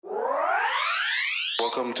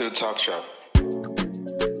Welcome to the Talk Shop.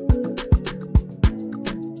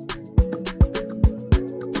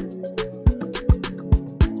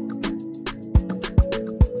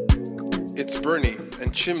 It's Bernie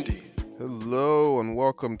and Chimdi. Hello and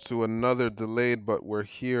welcome to another delayed but we're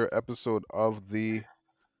here episode of the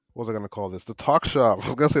what was I gonna call this? The Talk Shop. I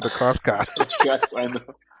was gonna say the Koshcast. Koshcast, I know.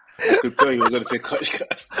 I could tell you were going to say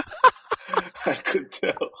Koshcast. I could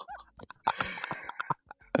tell.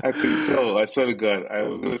 I could tell. I swear to God, I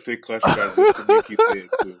was going to say Koshcast just to make you say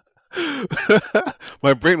it too.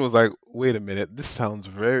 My brain was like, wait a minute, this sounds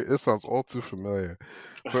all too familiar.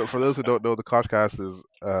 For those who don't know, the Koshcast is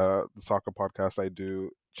the soccer podcast I do.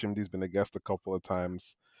 Chimdi's been a guest a couple of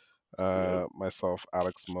times. Myself,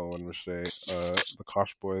 Alex Mo, and Riche, the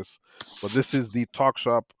Kosh boys. But this is the Talk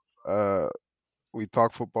Shop. We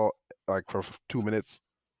talk football like for 2 minutes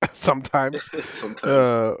sometimes.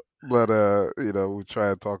 Sometimes. But we try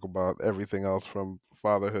to talk about everything else from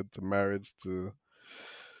fatherhood to marriage to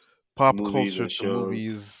pop Movies culture and to shows.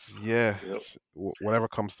 movies. Yeah, Yep. whatever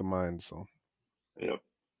comes to mind. So Yep.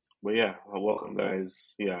 But yeah, welcome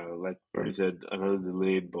guys. Yeah, like Bernie said, another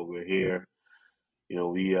delayed, but we're here. You know,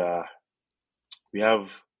 we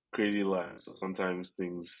have crazy lives, so sometimes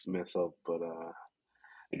things mess up, but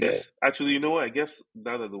I guess actually, you know what? I guess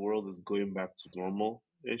now that the world is going back to normal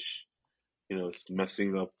ish, it's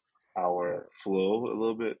messing up our flow a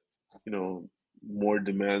little bit. More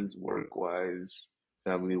demands work wise,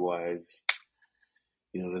 family wise.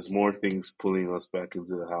 There's more things pulling us back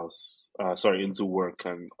into the house. Into work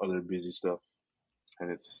and other busy stuff,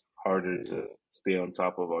 and it's harder to stay on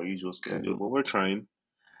top of our usual schedule. But we're trying.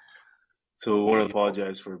 So we want to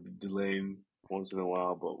apologize for delaying once in a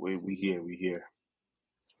while, but we here.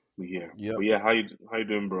 yep, But yeah, how you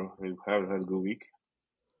doing, bro? You have had a good week?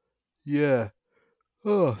 yeah.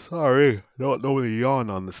 Oh, sorry, don't normally yawn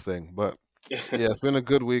on this thing, but yeah, it's been a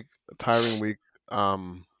good week, a tiring week.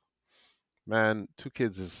 Um, man, two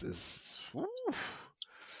kids is it's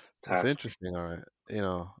Task. interesting. All right,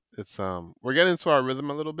 it's we're getting into our rhythm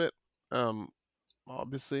a little bit. Um,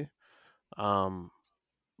 obviously. Um,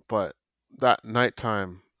 but that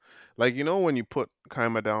nighttime, like when you put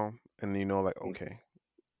Kaima down and like okay,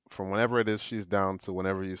 from whenever it is she's down to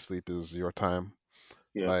whenever you sleep is your time.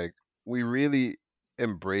 Yeah. Like we really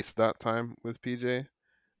embraced that time with PJ,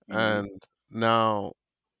 Hmm. and now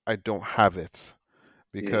I don't have it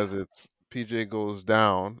Yeah. because it's PJ goes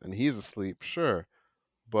down and he's asleep, sure,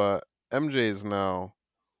 but MJ is now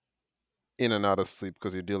in and out of sleep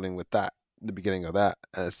because you're dealing with that, the beginning of that,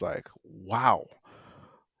 and it's like, wow,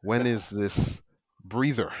 when is this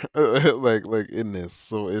breather like in this?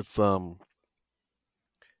 So it's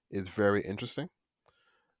very interesting.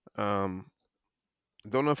 Um,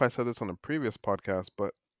 don't know if I said this on a previous podcast,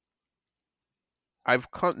 but I've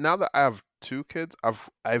come now that I have two kids,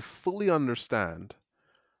 I fully understand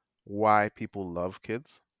why people love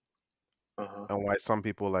kids Uh-huh. and why some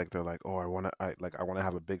people they're like, oh, I want to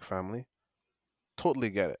have a big family. Totally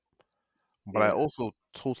get it. But I Yeah. also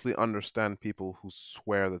totally understand people who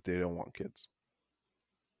swear that they don't want kids.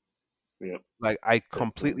 Yep. Like I Definitely.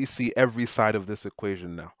 completely see every side of this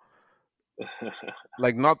equation now.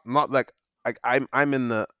 Like not like I'm in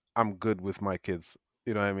the I'm good with my kids.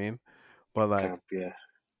 You know what I mean? But Camp. Yeah.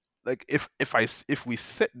 if we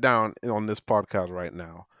sit down on this podcast right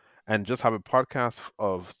now and just have a podcast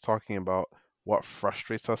of talking about what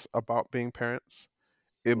frustrates us about being parents,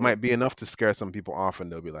 it Yeah. might be enough to scare some people off,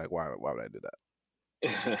 and they'll be like, why would I do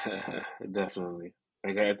that? Definitely.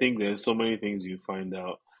 Like I think there's so many things you find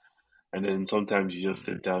out, and then sometimes you just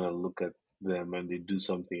sit down and look at them, and they do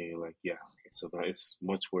something, and you're like, yeah, okay, so that it's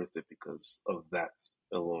much worth it because of that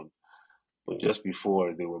alone. But just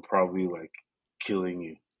before, they were probably like killing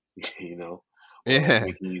you, you know, or like Yeah.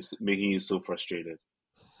 making you so frustrated.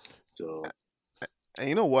 So And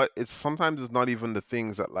you know what? It's not even the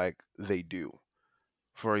things that they do.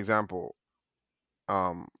 For example,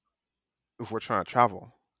 um, if we're trying to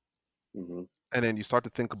travel, hmm and then you start to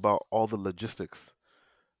think about all the logistics,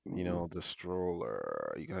 hmm the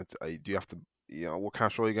stroller. Are you do you have to, what kind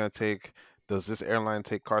of stroller are you gonna take? Does this airline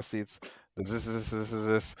take car seats? Does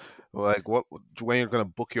this? Like what when you're gonna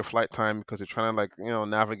book your flight time because you're trying to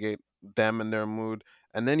navigate them and their mood,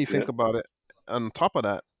 and then you think Yep. about it. On top of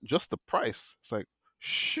that, just the price. It's like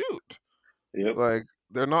shoot, Yep. like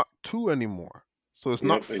they're not two anymore, so it's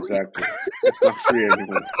not Yep. free. Exactly. It's not free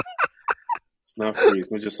anymore. It's not free.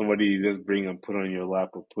 It's not just somebody you just bring and put on your lap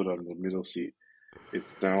or put on the middle seat.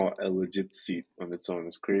 It's now a legit seat on its own.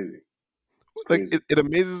 It's crazy. It's Like crazy. it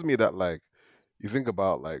amazes me that you think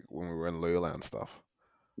about when we were in Loyola and stuff,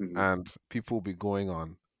 Hmm and people be going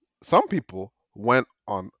on. Some people went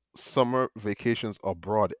on summer vacations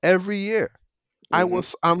abroad every year. Mm-hmm.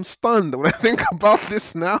 I'm stunned when I think about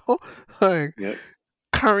this now. Like Yep.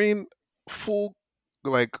 carrying full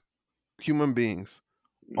like human beings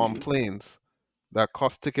on Mm-hmm. planes that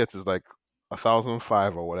cost tickets is like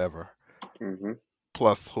 1,005 or whatever, Mm-hmm.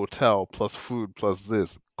 plus hotel, plus food, plus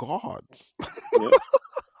this. God. Yep.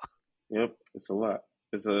 Yep. It's a lot.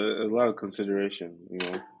 It's a lot of consideration,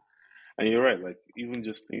 And you're right, like even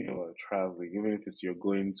just thinking about traveling, even if it's you're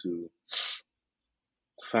going to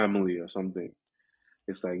family or something,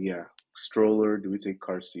 it's like, yeah, stroller, do we take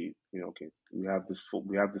car seat? Okay, we have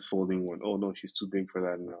this folding one. Oh no, she's too big for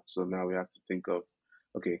that now. So now we have to think of,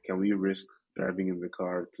 okay, can we risk driving in the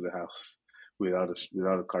car to the house without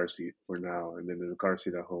a car seat for now, and then there's a car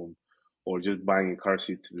seat at home, or just buying a car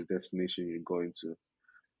seat to the destination you're going to.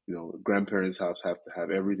 Grandparents' house have to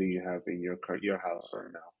have everything you have in your house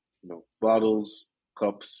right now. Bottles,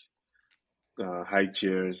 cups, high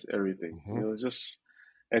chairs, everything. Hmm. Just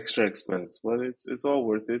extra expense, but it's all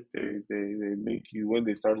worth it. They make you when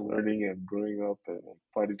they start learning and growing up and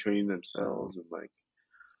potty training themselves and like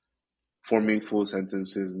forming full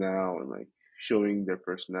sentences now and like showing their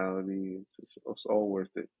personality. It's all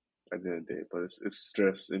worth it at the end of the day, but it's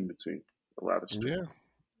stress in between, a lot of Yeah. stress.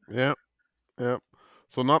 Yeah. Yeah.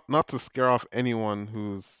 So not to scare off anyone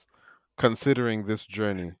who's considering this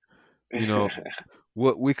journey, you know,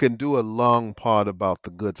 what we can do a long pod about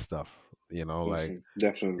the good stuff. Like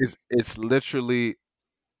Definitely. it's literally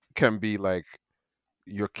can be like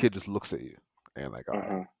your kid just looks at you and like, all Uh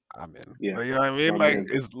right, huh. I'm in. Yeah. Like, you know what I mean? I'm Like in.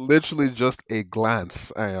 it's literally just a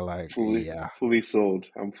glance, and you're like, Fully yeah, fully sold.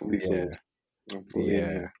 I'm fully yeah, sold. I'm fully in yeah.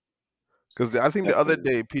 here. Because I think the other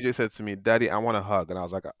Definitely. day PJ said to me, "Daddy, I want a hug," and I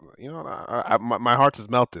was like, my heart is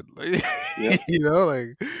melted. Like, Yep.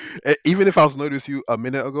 like even if I was annoyed with you a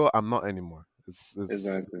minute ago, I'm not anymore.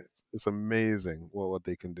 Exactly. It's amazing what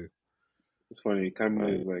they can do. It's funny.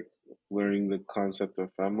 Kaima is like learning the concept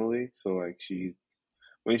of family. So like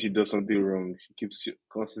when she does something wrong, she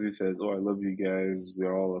constantly says, "Oh, I love you guys.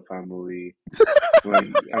 We're all a family."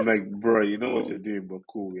 I'm like, bro, you know what you're doing, but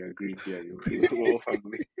cool. We agree. Yeah, we're all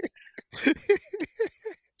family.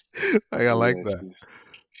 Like, I But like yeah, that. she's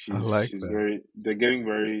I she's like she's that. very. They're getting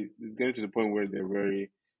very. It's getting to the point where they're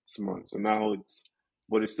very smart. So now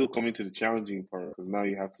but it's still coming to the challenging part because now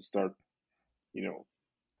you have to start, you know,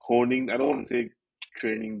 honing. I don't want to say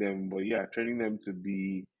training them, but yeah, training them to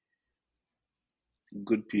be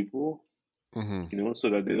good people, Hmm. so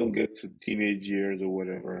that they don't get to teenage years or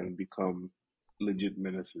whatever and become legit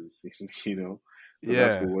menaces, because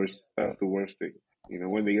that's the Yeah. worst. That's the worst thing.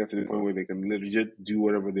 When they get to the point where they can legit do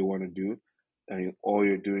whatever they want to do, and all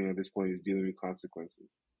you're doing at this point is dealing with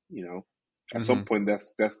consequences. You know, at some Hmm. point,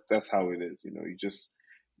 that's how it is. You're just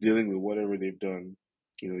dealing with whatever they've done.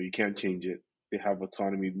 You can't change it. They have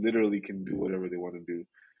autonomy. Literally, can do whatever they want to do.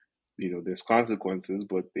 There's consequences,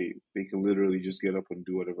 but they can literally just get up and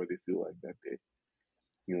do whatever they feel like that day.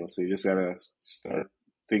 So you just gotta start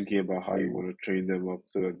thinking about how you want to train them up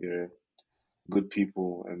so that they're good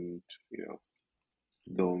people and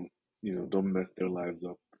don't don't mess their lives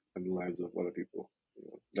up and the lives of other people.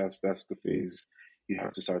 That's the phase you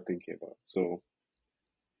have to start thinking about. So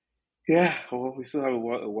yeah, well, we still have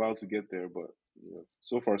a while to get there, but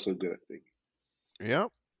so far so good, I think.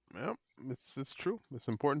 Yep. Yep. It's true. It's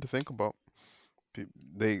important to think about.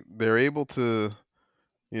 They're able to,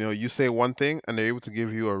 you say one thing and they're able to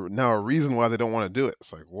give you now a reason why they don't want to do it.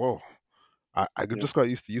 It's like, whoa. I Yep. just got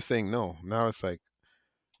used to you saying no. Now it's like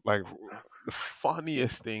the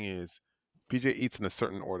funniest thing is PJ eats in a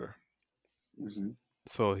certain order. Mhm.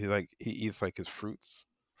 So he eats like his fruits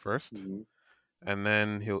first, Mhm. and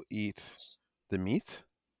then he'll eat the meat,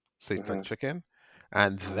 say Uh like huh. chicken,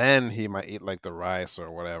 and then he might eat like the rice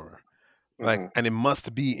or whatever. Uh huh. And it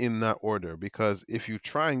must be in that order because if you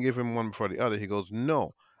try and give him one before the other, he goes,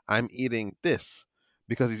 "No, I'm eating this,"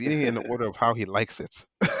 because he's eating it in the order of how he likes it.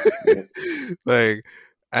 Yep. like,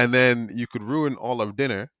 and then you could ruin all of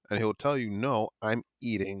dinner, and he'll tell you, "No, I'm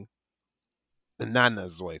eating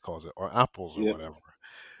bananas," is what he calls it, or apples or Yep. whatever.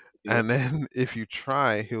 Yep. And then if you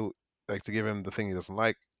try, he'll like to give him the thing he doesn't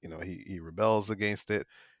like. He rebels against it,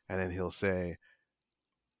 and then he'll say,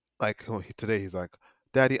 like today, he's like,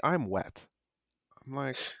 "Daddy, I'm wet." I'm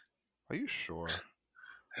like, "Are you sure?"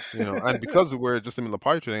 And because we're just in the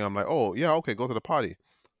potty training, I'm like, "Oh yeah, okay, go to the potty."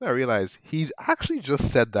 Then I realize he's actually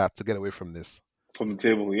just said that to get away from this. From the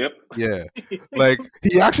table. Yep. Yeah, like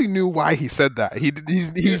he actually knew why he said that. Yep.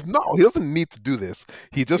 He's no, he doesn't need to do this.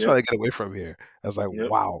 He's just trying Yep. to get away from here. I was like, Yep.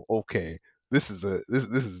 wow, okay, this is a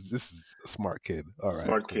smart kid. All right,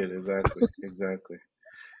 Smart cool. kid. Exactly. Exactly.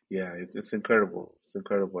 Yeah, it's incredible. It's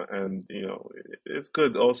incredible, and it's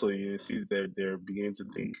good. Also, you see they're beginning to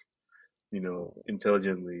think,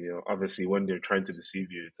 intelligently. Obviously, when they're trying to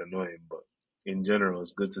deceive you, it's annoying, but in general,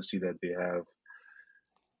 it's good to see that they have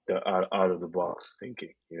the out of the box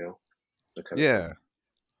thinking. That kind of thing. Yeah, like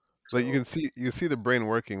So you can see the brain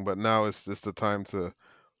working, but now it's just the time to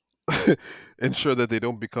ensure that they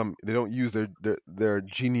don't use their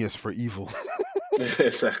genius for evil.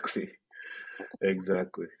 exactly,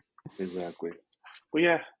 exactly, exactly. But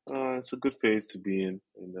yeah, it's a good phase to be in,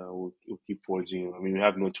 and we'll keep forging. I mean, we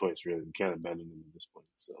have no choice really. We can't abandon them at this point.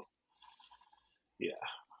 So yeah,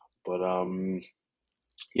 but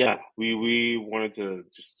yeah, we wanted to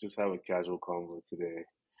just have a casual convo today.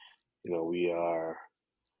 We are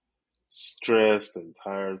stressed and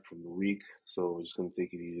tired from the week, so we're just gonna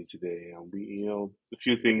take it easy today. And a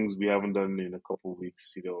few things we haven't done in a couple of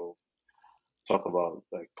weeks. Talk about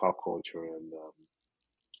like pop culture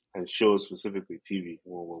and shows, specifically TV,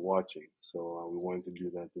 when we're watching. So we wanted to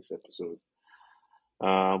do that this episode.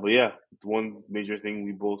 But yeah, the one major thing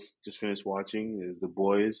we both just finished watching is The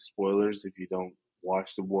Boys. Spoilers if you don't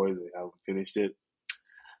watch The Boys, they haven't finished it.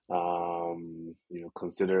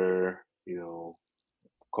 Consider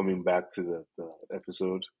coming back to the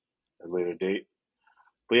episode at a later date.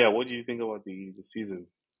 But yeah, what do you think about the season,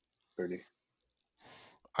 Bernie?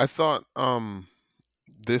 I thought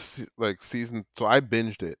this like season, so I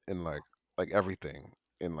binged it in like everything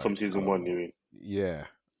in like From I season don't one, know. you mean? Yeah,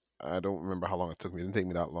 I don't remember how long it took me. It didn't take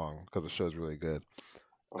me that long because the show's really good.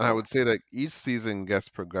 And I Uh-huh. would say that each season gets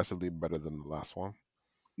progressively better than the last one.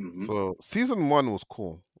 Mm-hmm. So season one was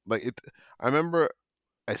cool. Like it, I remember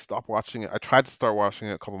I stopped watching it. I tried to start watching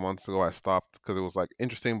it a couple months ago. I stopped because it was like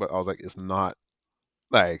interesting, but I was like, it's not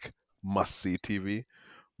like must see TV.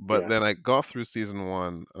 But Yeah. then I got through season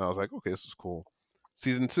one and I was like, okay, this is cool.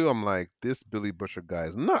 Season two, I'm like, this Billy Butcher guy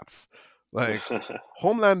is nuts. Like,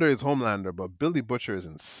 Homelander is Homelander, but Billy Butcher is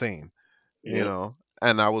insane, you Yeah. know?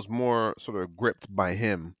 And I was more sort of gripped by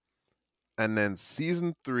him. And then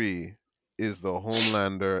season three is the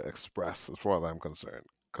Homelander Express, as far as I'm concerned.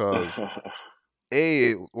 Because,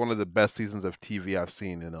 A, one of the best seasons of TV I've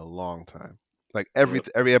seen in a long time. Like, Yep.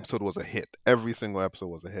 every episode was a hit. Every single episode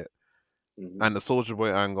was a hit. Mm-hmm. And the Soldier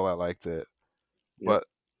Boy angle, I liked it. Yep. But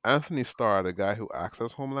Anthony Starr, the guy who acts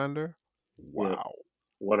as Homelander, Yep. wow,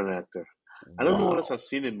 What an actor. I don't know what else wow. I've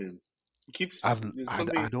seen him in. He keeps there's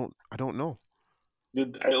something. I don't know.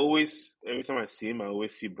 Dude, I always every time I see him, I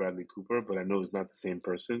always see Bradley Cooper, but I know it's not the same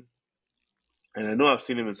person. And I know I've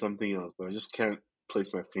seen him in something else, but I just can't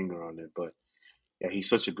place my finger on it. But yeah, he's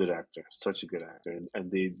such a good actor, such a good actor, and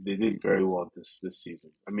they did very well this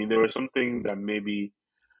season. I mean, there were some things that maybe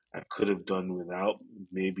I could have done without,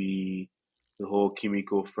 maybe the whole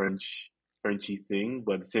Kimiko Frenchy thing,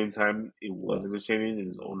 but at the same time, it was entertaining in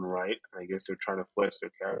its own right. I guess they're trying to flesh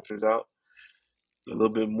their characters out a little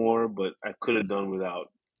bit more, but I could have done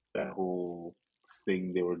without that whole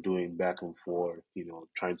thing they were doing back and forth.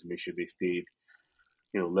 Trying to make sure they stayed,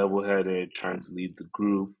 level headed, trying to lead the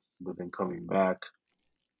group, but then coming back,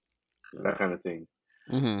 that kind of thing.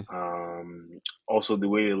 Hmm. Also, the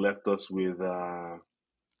way they left us with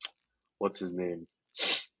what's his name,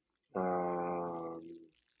 um,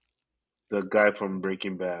 the guy from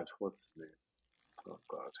Breaking Bad. What's his name? Oh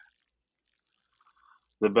God,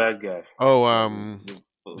 the bad guy. Oh,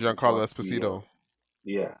 The Giancarlo Vault CEO. Esposito.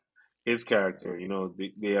 Yeah, his character.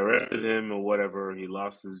 They arrested him or whatever. He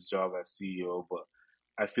lost his job as CEO, but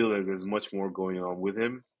I feel like there's much more going on with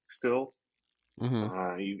him still.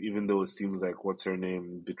 Hmm. Even though it seems like what's her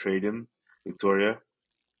name betrayed him, Victoria.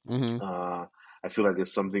 Hmm. Uh, I feel like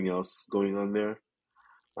there's something else going on there.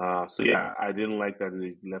 So yeah, I didn't like that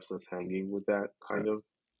they left us hanging with that kind of.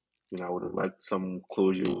 I would have liked some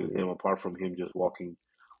closure with him, apart from him just walking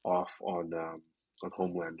off on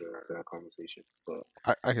Homelander after that conversation. But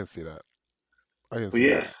I can see that. I can but see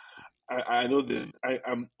yeah, that. I know this.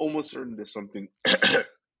 I'm almost certain there's something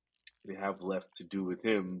they have left to do with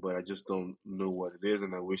him, but I just don't know what it is,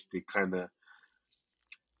 and I wish they kind of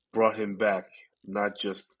brought him back, not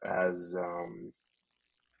just as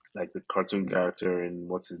like the cartoon character in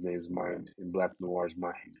what's his name's mind, in Black Noir's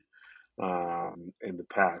mind, in the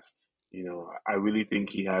past. I really think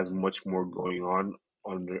he has much more going on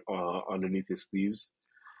underneath his sleeves.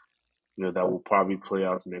 That will probably play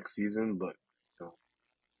out next season, but you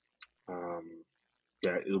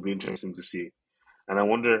yeah, it'll be interesting to see. And I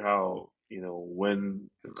wonder how when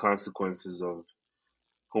the consequences of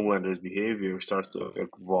Homelander's behavior starts to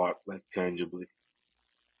affect Vought like tangibly.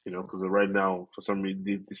 Because right now, for some reason,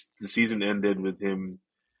 the season ended with him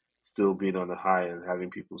still being on the high and having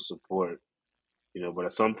people's support. But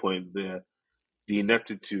at some point, the the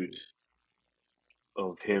ineptitude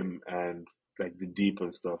of him and like the deep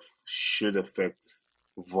and stuff should affect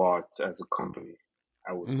VOT as a company,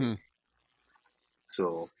 I would Hmm. think.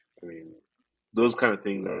 So, I mean, those kind of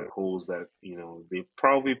things are holes that, they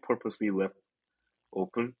probably purposely left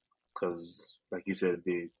open because, like you said,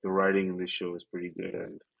 the writing in this show is pretty good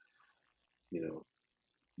and, you know,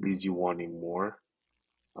 leaves you wanting more.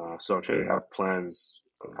 So I'm sure they have plans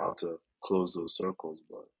on how to close those circles,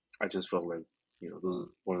 but I just felt like, those are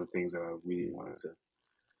one of the things that I really wanted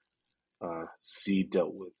to see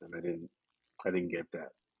dealt with, and I didn't get that.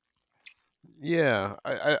 Yeah,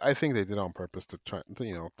 I think they did on purpose to try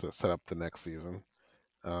to set up the next season.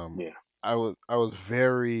 Um, Yeah. I was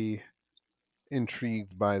very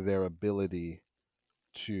intrigued by their ability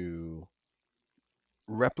to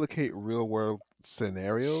replicate real world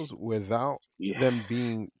scenarios without Yeah. them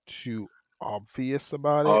being too obvious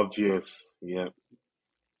about it. Obvious. Yeah.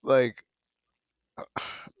 Like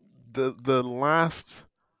the last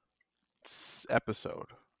episode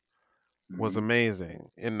was Hmm.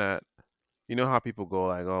 amazing in that how people go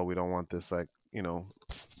like, oh, we don't want this like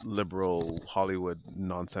liberal Hollywood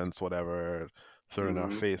nonsense, whatever, thrown in our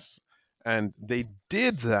Hmm. face, and they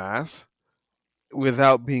did that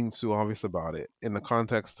without being too obvious about it in the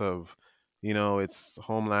context of it's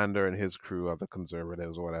Homelander and his crew of the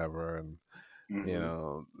conservatives or whatever, and Hmm.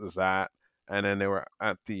 there's that. And then they were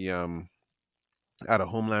at a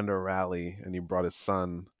Homelander rally, and he brought his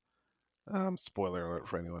son. Spoiler alert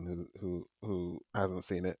for anyone who hasn't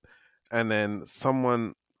seen it. And then some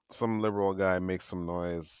liberal guy makes some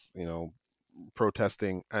noise,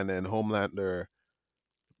 protesting, and then Homelander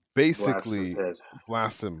Blast his basically head.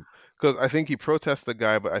 blasts him because I think he protests the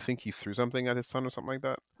guy, but I think he threw something at his son or something like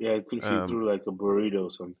that. Yeah, I think he Um, threw like a burrito or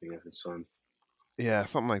something at his son. yeah,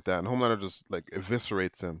 something like that. And Homelander just like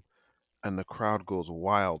eviscerates him, and the crowd goes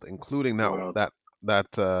wild, including that Wild. that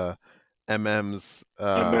that MM's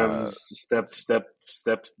MM's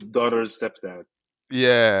step daughter's stepdad.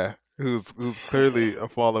 yeah, who's clearly a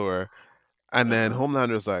follower. And then Uh-huh.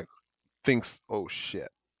 Homelander's like thinks, oh shit,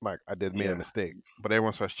 like I did made a Yeah. mistake, but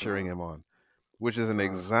everyone starts cheering Uh-huh. him on, which is an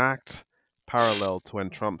Uh-huh. exact parallel to when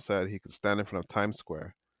Trump said he could stand in front of Times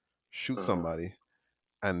Square, shoot Uh-huh. somebody,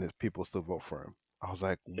 and his people still vote for him. I was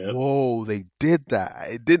like, Yep. whoa, they did that.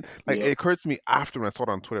 It did like it Yep. occurred to me after when I saw it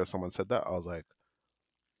on Twitter. Someone said that. I was like,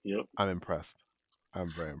 Yep. I'm impressed. I'm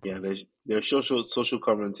very Yeah, impressed. their social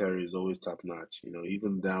commentary is always top notch.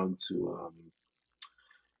 Even down to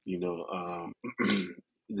you know, um,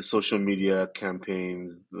 the social media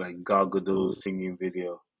campaigns like Gal Gadot's singing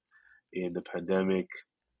video in the pandemic.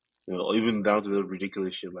 Even down to the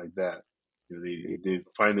ridiculous shit like that. They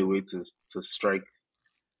find a way to strike,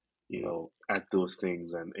 at those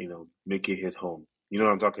things and make it hit home. You know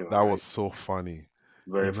what I'm talking about, That was right? so funny.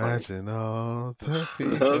 Very funny. Imagine all the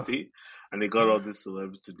people. And they got all these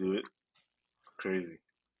celebs to do it. It's crazy,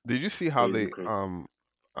 Did you see how crazy, crazy.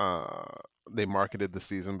 uh they marketed the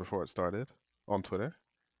season before it started on Twitter?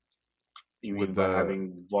 You mean With by the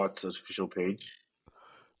having VOT's official page,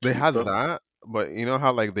 they tweet had stuff? that, but you know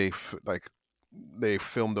how like they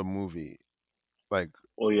filmed a movie like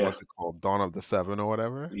Oh yeah, what's it called, Dawn of the Seven or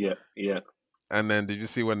whatever. yeah, yeah. And then did you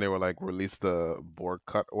see when they were like released the board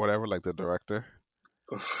cut or whatever, like the director?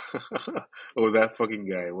 Oh, that fucking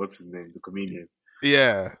guy. What's his name? The comedian.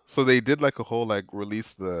 Yeah. So they did like a whole like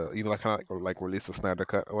release the like kind of like release the Snyder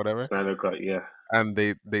cut or whatever. Snyder Cut. Yeah. And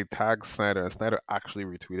they tagged Snyder, and Snyder actually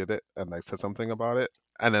retweeted it and like said something about it.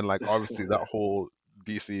 And then like obviously that whole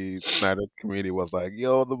DC Snyder community was like,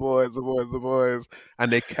 "Yo, the boys, the boys, the boys,"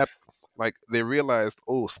 and they kept like they realized,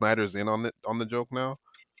 oh, Snyder's in on it on the joke now,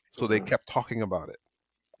 so they Uh-huh. kept talking about it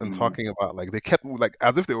and Mm. talking about like they kept like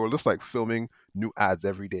as if they were just like filming new ads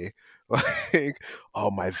every day, like, oh,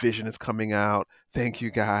 my vision is coming out. Thank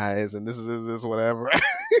you guys, and this whatever.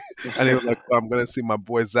 And he was like, oh, I'm gonna see my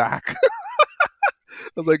boy Zach. I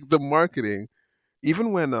was like the marketing.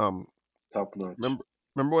 Even when Top notch. remember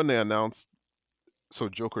remember when they announced so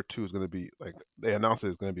Joker 2 is gonna be like they announced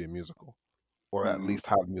it's gonna be a musical or at Hmm. least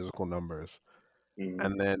have musical numbers, Hmm.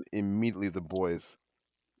 and then immediately the boys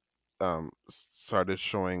started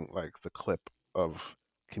showing like the clip of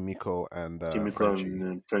Kimiko and Kimiko Frenchie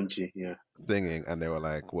and Frenchie. Yeah. singing, and they were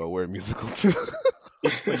like, "Well, we're a musical too."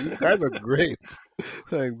 Like these guys are great.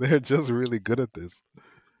 Like they're just really good at this.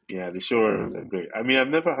 Yeah, the showrunners are great. I mean, I've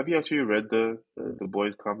never. Have you actually read the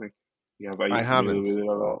boys comic? Yeah, are you I familiar haven't. with it at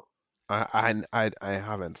all? I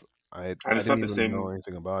haven't. And I it's didn't not the even know same.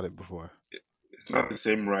 anything about it before. It's not the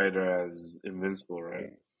same writer as Invincible,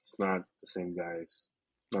 right? It's not the same guys.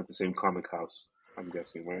 Not the same comic house. I'm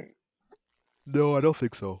guessing, right? No, I don't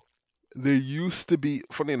think so. They used to be,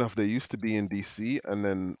 funny enough, they used to be in DC, and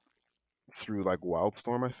then through like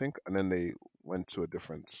Wildstorm, I think, and then they went to a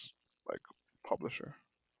different like publisher.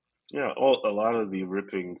 Yeah, a lot of the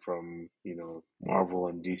ripping from, Marvel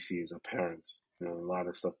and DC is apparent. A lot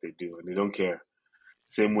of stuff they do, and they don't care.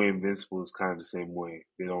 Same way Invincible is kind of the same way.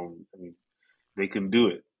 They don't. I mean, they can do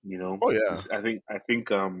it. Oh yeah. This, I think.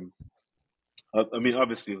 I mean,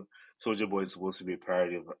 obviously, Soldier Boy is supposed to be a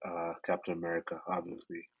parody of Captain America.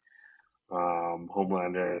 Obviously,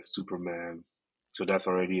 Homelander, Superman. So that's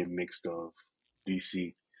already a mix of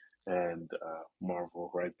DC and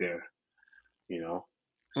Marvel right there. You know,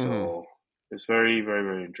 Hmm. so it's very, very,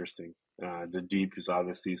 very interesting. The Deep is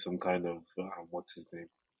obviously some kind of what's his name,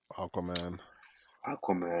 Aquaman.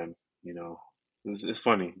 Aquaman. It's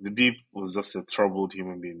funny. The Deep was just a troubled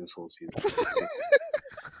human being this whole season. Just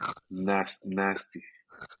nasty, nasty,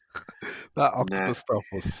 That octopus nasty, stuff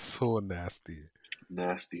was so nasty.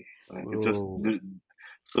 nasty. Like it's just So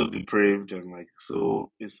so depraved, and like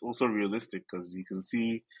so. It's also realistic because you can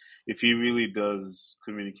see if he really does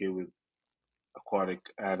communicate with aquatic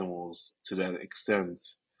animals to that extent,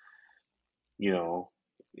 you know,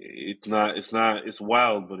 it's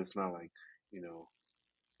wild, but it's not like, you know,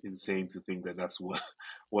 insane to think that that's what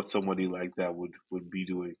what somebody like that would be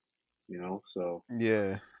doing, So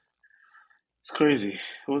yeah. it's crazy.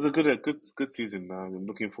 It was a good season, man. I'm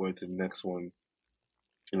looking forward to the next one.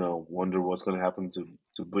 Wonder what's going to happen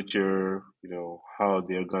to Butcher. How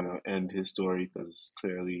they're going to end his story because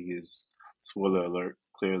clearly his spoiler alert.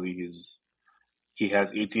 Clearly he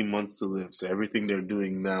has 18 months to live. So everything they're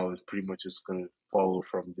doing now is pretty much just going to follow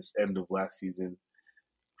from this end of last season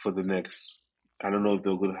for the next. I don't know if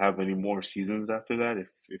they're going to have any more seasons after that.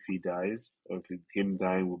 If he dies, or if him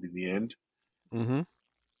dying will be the end. Mm-hmm.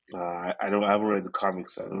 I don't. I haven't read the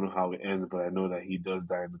comics. I don't know how it ends, but I know that he does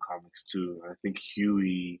die in the comics too. I think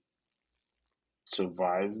Huey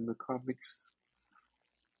survives in the comics.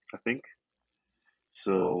 I think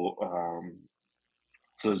so.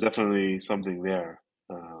 So there's definitely something there.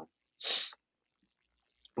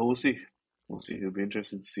 But we'll see. We'll see. It'll be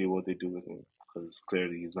interesting to see what they do with him because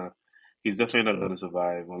clearly he's not. He's definitely not going to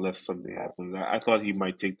survive unless something happens. I thought he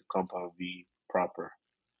might take the compound V proper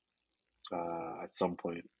at some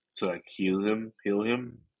point to like heal him.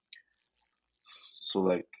 So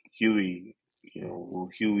like Huey, will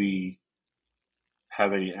Huey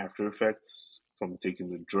have any after effects from taking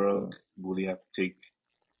the drug? Will he have to take,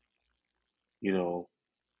 you know,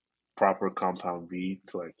 proper compound V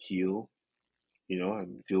to like heal,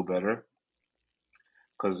 and feel better?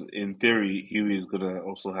 Because in theory, Huey is gonna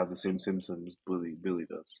also have the same symptoms Billy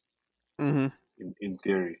does. Mm-hmm. In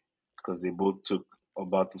theory, because they both took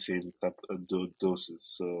about the same type of doses.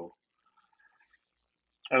 So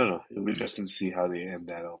I don't know. It'll be interesting to see how they end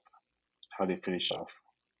that up, how they finish off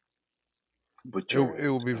Butcher It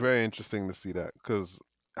and will be very interesting to see that because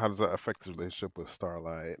how does that affect the relationship with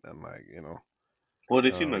Starlight and like well,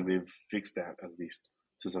 they seem like um they've fixed that at least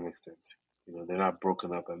to some extent. They're not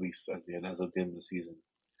broken up at least as of the end of the season.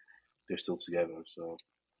 They're still together. So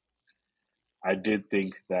I did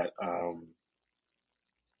think that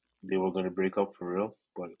they were going to break up for real,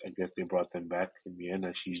 but I guess they brought them back in the end,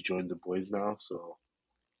 and she's joined the boys now. So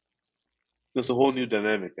there's a whole new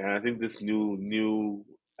dynamic, and I think this new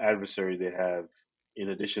adversary they have, in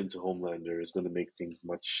addition to Homelander, is going to make things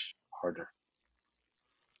much harder.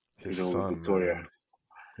 his With son, Victoria. man.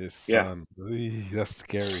 His Yeah, son. That's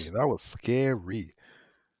scary. That was scary.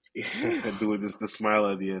 Woo. doing this the smile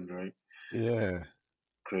at the end, right? Yeah.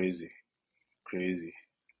 Crazy, crazy,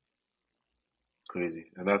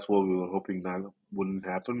 crazy, and that's what we were hoping that wouldn't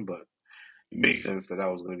happen, but it makes sense that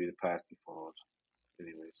was going to be the path he followed.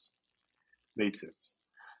 Anyways, made sense.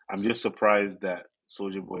 I'm just surprised that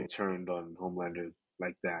Soldier Boy turned on Homelander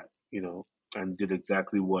like that, and did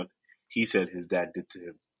exactly what he said his dad did to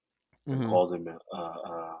him, and Hmm. called him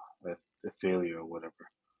a failure or whatever.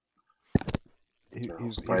 He, I'm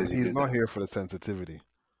he's he's surprised he he's did not that. here for the sensitivity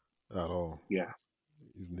at all. Yeah,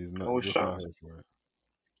 He's I not was just not shocked. here for it.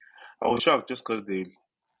 I was shocked just because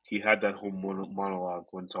he had that whole monologue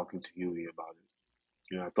when talking to Huey about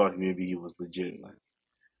it. I thought maybe he was legit, like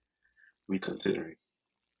reconsidering.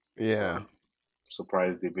 So Yeah. I'm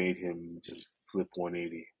surprised they made him just flip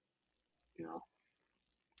 180. You know,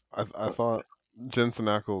 I but thought Jensen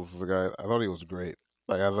Ackles, the guy, I thought he was great.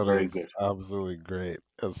 Like I thought he very was good, absolutely great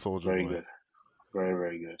as Soldier very Boy. good, very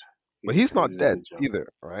very good. But He he's he not did a dead good job.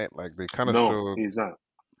 either, right? Like they kind of No, showed he's not.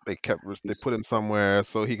 they He's put him somewhere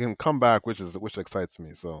so he can come back, which excites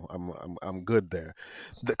me. So I'm good there,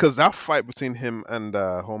 because that fight between him and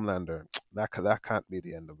Homelander, that can't be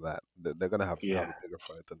the end of that. They're gonna have to have yeah, a bigger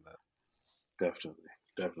fight than that. definitely.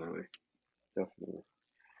 Definitely, definitely.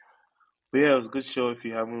 But yeah, it was a good show. If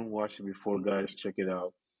you haven't watched it before, guys, check it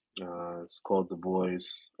out. It's called The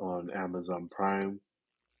Boys on Amazon Prime.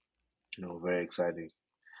 Very exciting.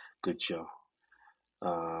 Good show.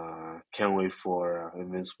 Can't wait for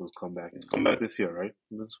Invincible's comeback. It's come back this year, right?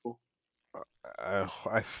 Invincible.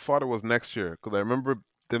 I thought it was next year because I remember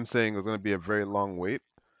them saying it was going to be a very long wait,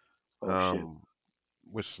 Oh shit. um,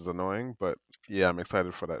 which is annoying. But yeah, I'm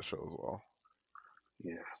excited for that show as well.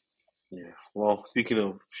 Yeah, yeah. Well, speaking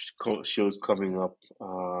of shows coming up,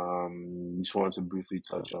 just wanted to briefly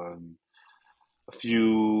touch on a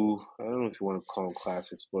few. I don't know if you want to call them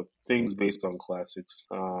classics, but things based on classics.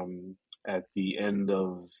 At the end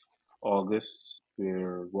of August,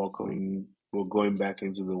 we're going back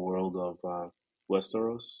into the world of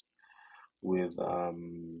Westeros with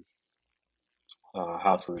House of the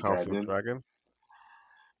House of Dragon. Dragon.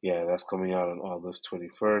 Yeah, that's coming out on August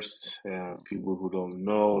 21st. People who don't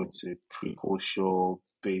know, it's a prequel show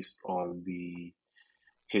based on the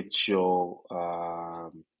hit show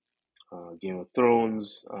Game of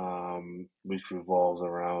Thrones, which revolves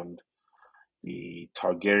around the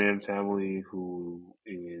Targaryen family, who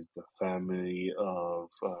is the family of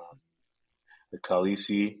the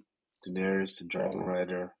Khaleesi, Daenerys, the Dragon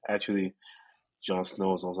Rider. Actually, Jon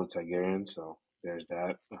Snow is also Targaryen, so there's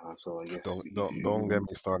that. So I guess Don't if don't don't get you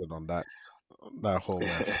me started on that whole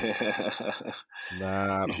mess.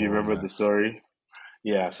 That if you whole remember the mess. story,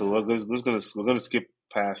 yeah. So we're gonna skip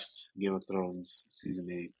past Game of Thrones season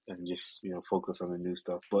 8 and just focus on the new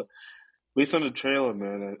stuff. But based on the trailer,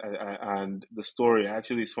 man, and the story,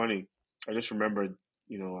 actually, it's funny. I just remembered,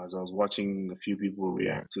 as I was watching a few people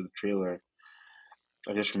react to the trailer,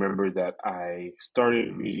 I just remembered that I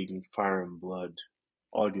started reading Fire and Blood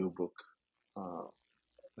audiobook, uh,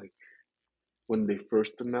 like when they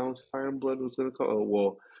first announced Fire and Blood was gonna come. Oh,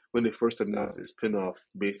 well, when they first announced a spin-off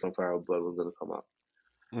based on Fire and Blood was gonna come out.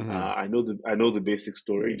 Hmm. I know the basic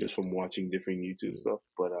story just from watching different YouTube stuff,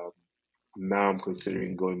 but now I'm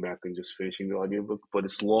considering going back and just finishing the audiobook. But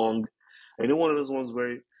it's long. I know one of those ones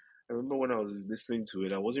where I remember when I was listening to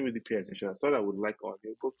it, I wasn't really paying attention. I thought I would like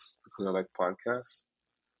audiobooks because I like podcasts.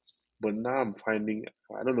 But now I'm finding,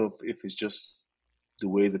 I don't know if it's just the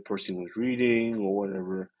way the person was reading or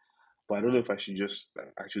whatever, but I don't know if I should just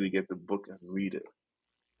actually get the book and read it.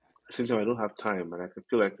 At the same time, I don't have time, and I could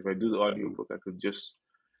feel like if I do the audiobook, I could just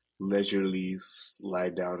leisurely lie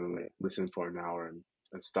down and like listen for an hour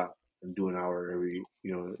and stop and do an hour every,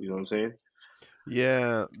 you know what I'm saying?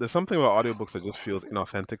 Yeah, there's something about audiobooks that just feels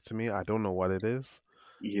inauthentic to me. I don't know what it is.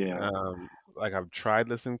 Yeah, Like I've tried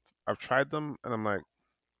them, and I'm like,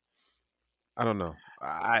 I don't know.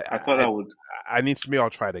 I thought I would. I need to. Maybe I'll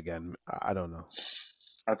try it again. I don't know.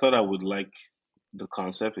 I thought I would like the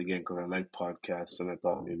concept again because I like podcasts, and I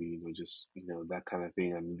thought maybe just that kind of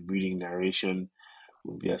thing and reading narration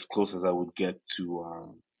would be as close as I would get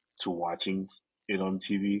to watching it on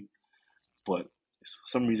TV. But for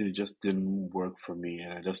some reason, it just didn't work for me,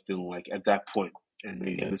 and I just didn't like at that point. And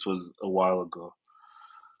again, this was a while ago,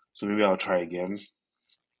 so maybe I'll try again.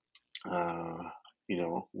 Uh,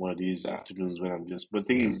 one of these afternoons when I'm just. But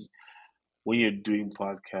the thing is, when you're doing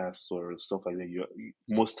podcasts or stuff like that,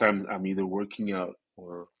 most times I'm either working out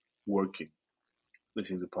or working,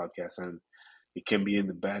 listening to podcasts, and it can be in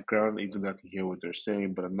the background, even though I can hear what they're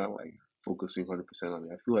saying, but I'm not like focusing 100% on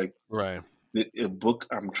it. I feel like Right. a book,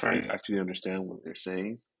 I'm trying to actually understand what they're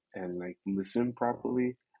saying and like listen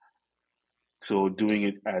properly. So doing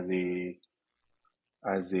it as a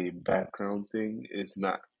background thing is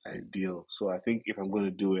not ideal. So I think if I'm going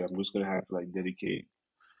to do it, I'm just going to have to like dedicate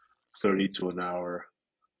 30 to an hour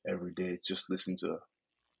every day, just listen to a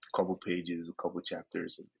couple pages, a couple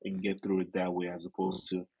chapters, and get through it that way, as opposed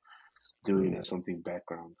to doing it as something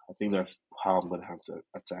background. I think that's how I'm gonna have to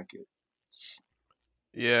attack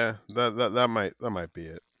Yeah, that might be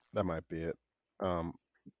it. That might be it. Um,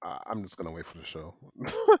 I'm just gonna wait for the show,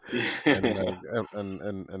 and it. like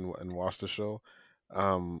and watch the show.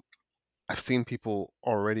 Um, I've seen people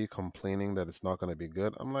already complaining that it's not gonna be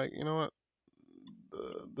good. I'm like, you know what?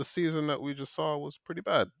 The season that we just saw was pretty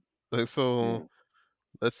bad. Like, so Yeah.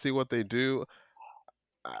 let's see what they do.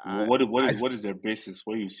 I What is their basis?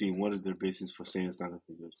 What are you seeing? What is their basis for saying it's not gonna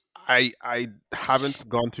be good? I haven't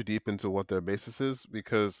gone too deep into what their basis is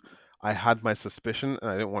because I had my suspicion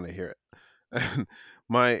and I didn't want to hear it. And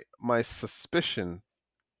my suspicion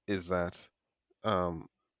is that um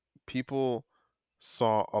people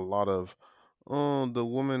saw a lot of, oh, the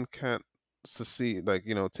woman can't secede, like,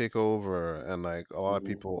 take over, and like a lot of Hmm.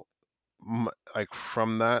 people, like,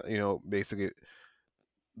 from that, basically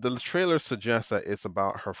the trailer suggests that it's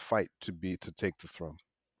about her fight to take the throne,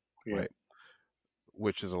 Yeah. right?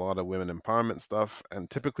 which is a lot of women empowerment stuff. And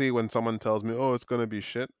typically, when someone tells me, "Oh, it's gonna be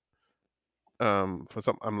shit," for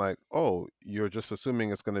some, I'm like, "Oh, you're just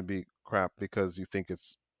assuming it's gonna be crap because you think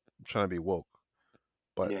it's trying to be woke."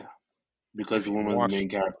 But Yeah, because if the you woman's the watch, main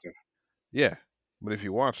character. yeah, but if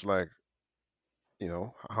you watch like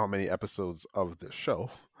how many episodes of this show,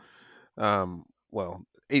 well,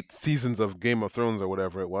 8 seasons of Game of Thrones or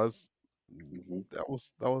whatever it was, Hmm. that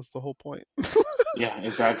was the whole point. Yeah,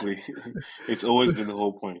 exactly. It's always been the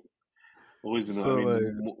whole point. Always been. I So mean,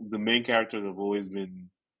 like, the main characters have always been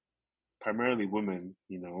primarily women.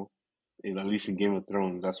 At least in Game of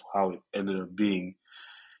Thrones, that's how it ended up being.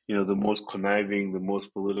 The most conniving, the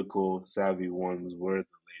most political savvy ones were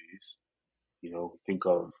the ladies. Think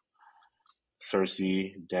of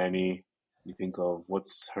Cersei, Dany. You think of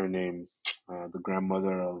what's her name, the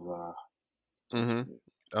grandmother of what's her hmm name,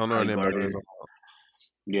 I don't know her name, but I know Highgarden.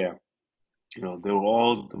 Yeah, they were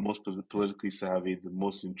all the most politically savvy, the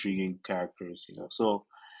most intriguing characters. So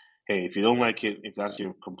hey, if you don't like it, if that's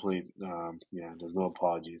your complaint, yeah, there's no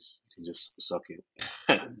apologies. You can just suck it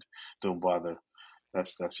and don't bother.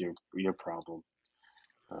 That's your problem.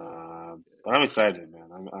 But I'm excited,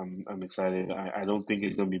 man. I'm excited. I don't think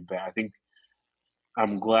it's gonna be bad. I think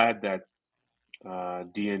I'm glad that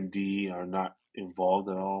D&D are not involved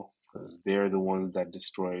at all because they're the ones that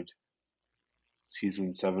destroyed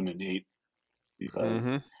season 7 and 8. Because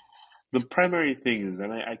hmm the primary thing is,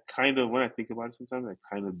 and I kind of, when I think about it, sometimes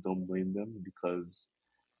I kind of don't blame them because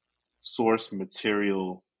source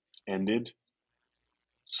material ended,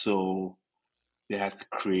 so they had to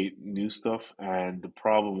create new stuff. And the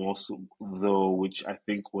problem also, though, which I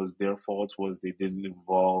think was their fault, was they didn't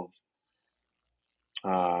involve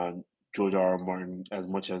uh, George R. R. Martin as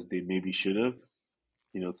much as they maybe should have.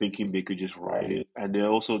 Thinking they could just write it, and they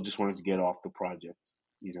also just wanted to get off the project,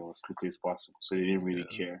 as quickly as possible. So they didn't really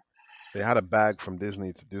yeah, care. they had a bag from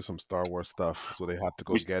Disney to do some Star Wars stuff, so they had to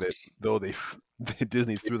go Which get it. Though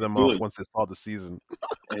Disney they threw them off could once they saw the season.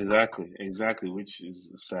 exactly, which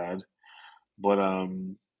is sad. But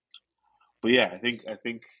yeah, I think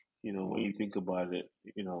when you think about it,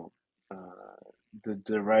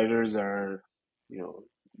 the writers are,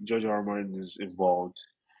 George R. R. Martin is involved.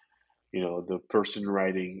 The person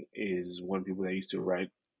writing is one of the people that used to write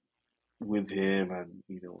with him, and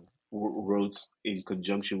wrote in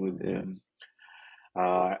conjunction with him.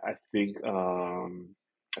 I think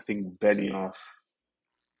Benioff,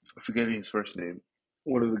 I'm forgetting his first name,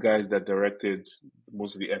 one of the guys that directed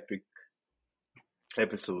most of the epic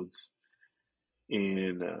episodes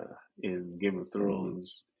in Game of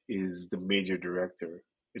Thrones, is the major director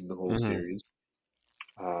in the whole hmm series.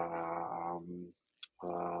 Um,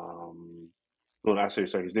 um, no, not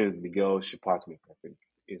sorry. His name is Miguel Shipatnik, I think,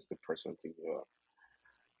 is the person I'm thinking of.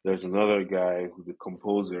 There's another guy who the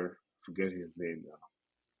composer, forget his name now.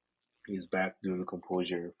 He's back doing the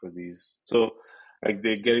composure for these. So, like,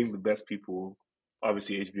 they're getting the best people.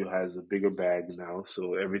 Obviously, HBO has a bigger bag now,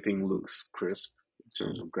 so everything looks crisp in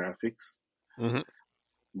terms of graphics. hmm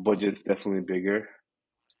Budget's definitely bigger.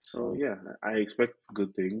 So, yeah, I expect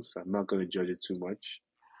good things. I'm not going to judge it too much.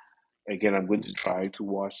 Again, I'm going to try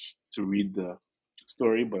to read the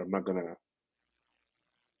story, but I'm not going to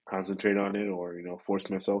concentrate on it or, force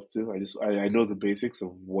myself to. I know the basics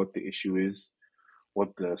of what the issue is,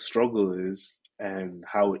 what the struggle is, and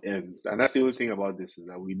how it ends. And that's the only thing about this, is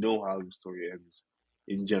that we know how the story ends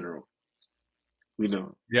in general. We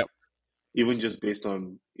know. Yep. Even just based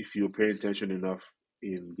on, if you pay attention enough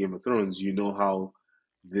in Game of Thrones, you know how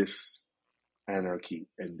this anarchy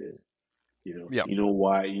ended. Yep. You know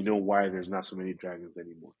why there's not so many dragons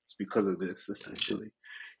anymore. It's because of this, essentially.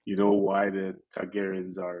 You know why the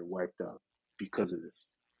Targaryens are wiped out, because of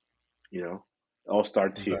this. It all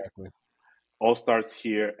starts here. Exactly. All starts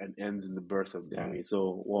here and ends in the birth of Danny.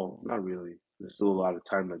 So, well, not really. There's still a lot of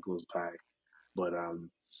time that goes by, but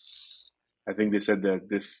I think they said that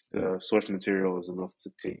this source material is enough to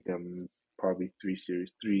take them probably three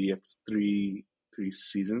seasons,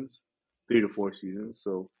 3 to 4 seasons.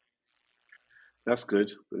 So that's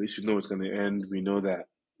good. At least we know it's going to end. We know that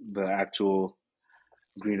the actual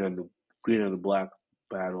green and the green and the black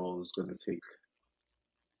battle is going to take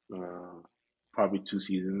uh, probably 2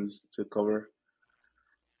 seasons to cover.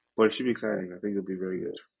 But it should be exciting. I think it'll be very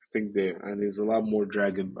good. I think there's a lot more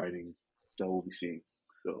dragon fighting that we'll be seeing.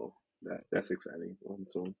 So that's exciting on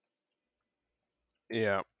its own.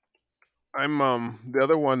 Yeah. I'm the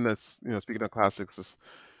other one that's speaking of classics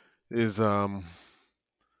is Lord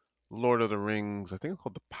of the Rings. I think it's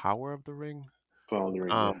called The Power of the Ring. Following,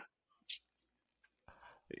 Um,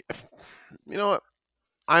 yeah. you know what?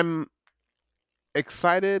 I'm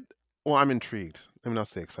excited. Well, I'm intrigued. Let me not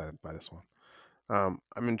say excited by this one.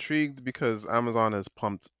 I'm intrigued because Amazon has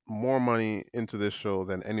pumped more money into this show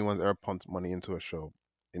than anyone's ever pumped money into a show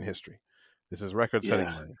in history. This is record-setting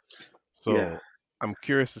Yeah, money. yeah, So I'm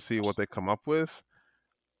curious to see what they come up with.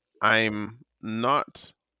 I'm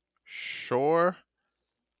not sure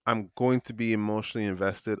I'm going to be emotionally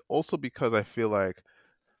invested. Also because I feel like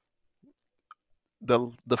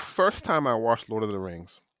the first time I watched Lord of the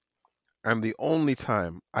Rings, and the only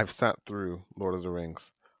time I've sat through Lord of the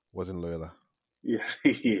Rings was in Loyola yeah,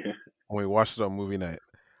 yeah. when we watched it on movie night.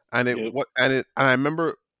 And Yep. I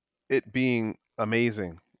remember it being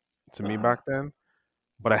amazing to me Uh-huh. back then,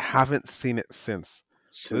 but I haven't seen it since.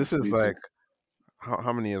 So this Since is me like too.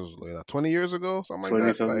 how many years was it later? 20 years ago, something like 20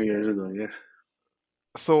 that. something Like years ago, yeah.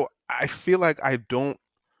 so I feel like I don't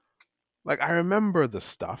like I remember the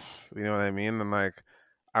stuff, you know what I mean? And like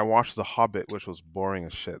I watched The Hobbit, which was boring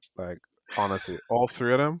as shit. Like honestly, all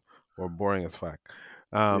three of them were boring as fuck.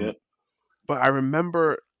 Um, Yep. but I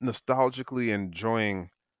remember nostalgically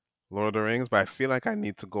enjoying Lord of the Rings, but I feel like I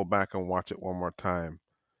need to go back and watch it one more time.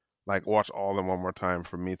 Like watch all of them one more time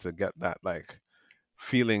for me to get that like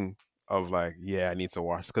feeling of like, yeah, I need to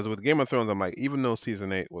watch. Because with Game of Thrones, I'm like, even though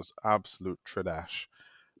season 8 was absolute trash,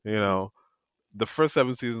 you Mm. know, the first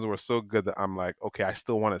 7 seasons were so good that I'm like, okay, I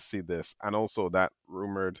still want to see this. And also that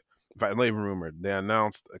rumored, in fact, not even rumored, they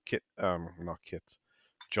announced a not Kit,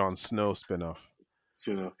 Jon Snow spinoff.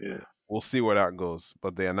 Fair enough, yeah. We'll see where that goes,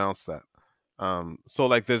 but they announced that. So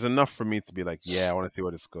like, there's enough for me to be like, yeah, I want to see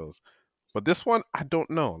where this goes. But this one, I don't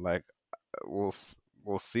know. Like, we'll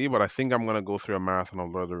see. But I think I'm gonna go through a marathon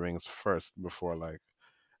of Lord of the Rings first before like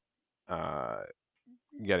uh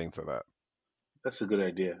getting to that. That's a good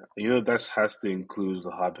idea. You know, that has to include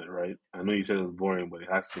The Hobbit, right? I know you said it was boring, but it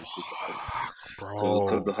has to include The Hobbit. Fuck,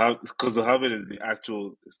 Because bro. The Hobbit is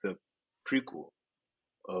it's the prequel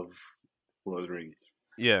of Lord of the Rings.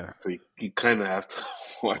 Yeah, So you kind of have to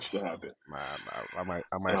watch The Hobbit. man, I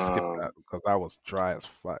might skip that Um, because that was dry as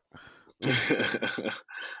fuck.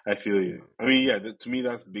 I feel you. I mean, yeah, to me,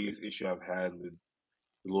 that's the biggest issue I've had with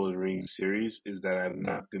the Lord of the Rings series is that I've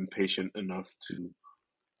not been patient enough to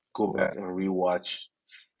go back and rewatch.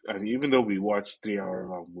 And even though we watch 3 hour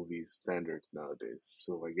long movies standard nowadays,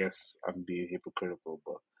 so I guess I'm being hypocritical.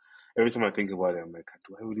 But every time I think about it, I'm like,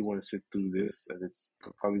 do I really want to sit through this? And it's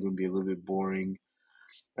probably going to be a little bit boring.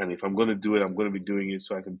 And if I'm going to do it, I'm going to be doing it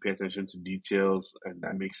so I can pay attention to details, and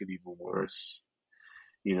that makes it even worse.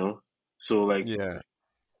 You know. So like Yeah,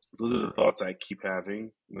 those are the thoughts I keep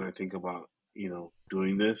having when I think about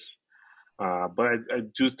doing this. But I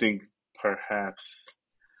do think perhaps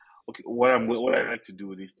okay, what I like to do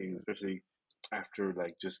with these things, especially after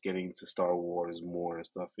like just getting to Star Wars more and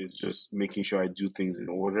stuff, is just making sure I do things in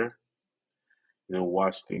order.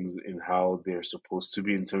 Watch things in how they're supposed to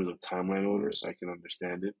be in terms of timeline order, so I can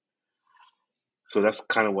understand it. So that's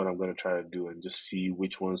kind of what I'm going to try to do and just see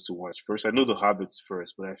which ones to watch first. I know The Hobbit's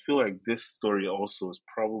first, but I feel like this story also is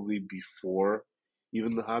probably before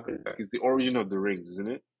even The Hobbit. Like, it's the origin of the rings,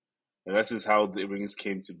 isn't it? And that's just how the rings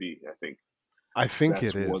came to be, I think. I think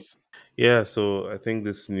That's it what. is. Yeah, so I think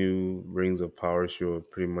this new Rings of Power show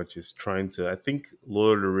pretty much is trying to. I think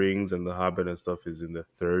Lord of the Rings and The Hobbit and stuff is in the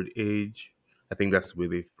third age. I think that's the way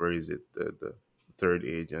they phrase it, the third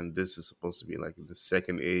age. And this is supposed to be like the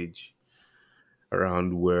second age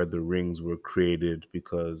around where the rings were created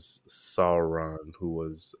because Sauron, who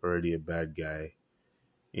was already a bad guy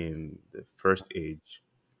in the first age,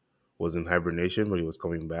 was in hibernation, but he was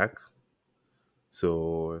coming back.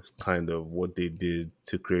 So it's kind of what they did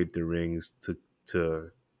to create the rings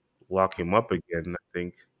to lock him up again, I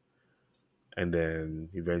think. And then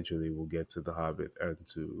eventually we'll get to The Hobbit and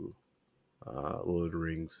to Lord of the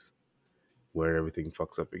Rings, where everything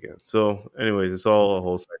fucks up again. So, anyways, it's all a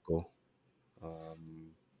whole cycle.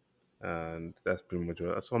 Um, and that's pretty much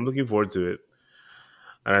what. So I'm looking forward to it.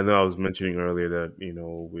 And I know I was mentioning earlier that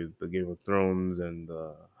with the Game of Thrones and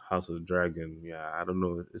House of the Dragon, yeah, I don't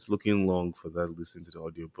know. It's looking long for that. Listening to the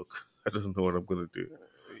audiobook, I don't know what I'm gonna do.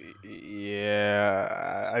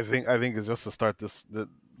 Yeah, I think it's just to start this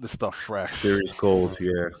stuff fresh. Series cold,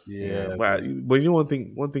 yeah, yeah. Yeah, But one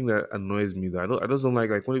thing that annoys me though, I just don't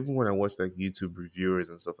like even when I watch like YouTube reviewers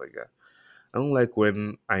and stuff like that. I don't like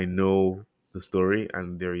when I know the story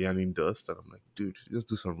and they're yanning dust, and I'm like, dude, just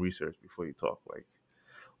do some research before you talk. Like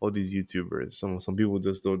all these YouTubers, some people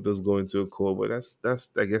just don't just go into a cold, but that's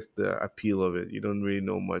I guess the appeal of it. You don't really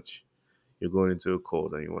know much. You're going into a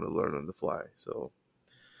cold and you want to learn on the fly. So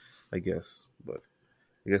I guess, but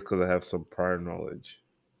I guess because I have some prior knowledge,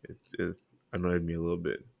 it annoyed me a little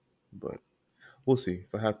bit. But we'll see.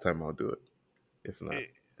 If I have time, I'll do it. If not,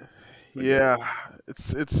 it, forget it. yeah.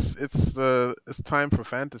 It's time for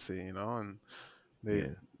fantasy, and They Yeah.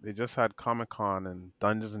 they just had Comic-Con and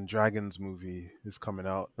Dungeons and Dragons movie is coming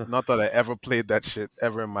out. Not that I ever played that shit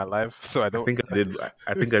ever in my life, so I I don't. think I did.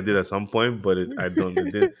 I think I did at some point, but I don't.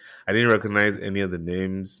 It did. I didn't recognize any of the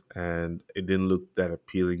names, and it didn't look that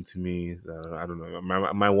appealing to me. So I don't know.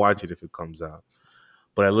 I might watch it if it comes out.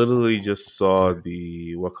 But I literally just saw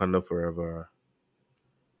the Wakanda Forever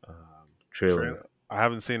trailer. Trailer. I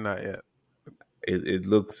haven't seen that yet. It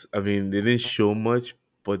looks. I mean, they didn't show much,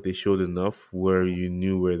 but they showed enough where you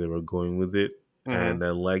knew where they were going with it, Hmm. and I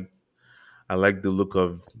like the look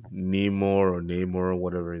of Namor,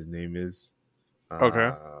 whatever his name is. Okay.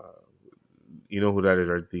 Uh, you know who that is,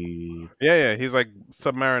 right? The Yeah, he's like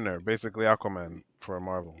Submariner, basically Aquaman for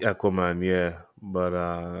Marvel. Aquaman, yeah.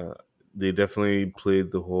 But they definitely played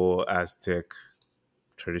the whole Aztec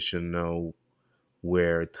traditional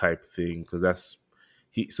wear type thing because that's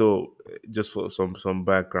he. So just for some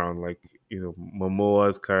background, like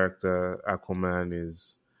Momoa's character Aquaman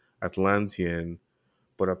is Atlantean,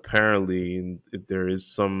 but apparently there is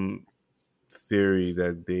some theory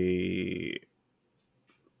that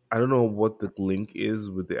I don't know what the link is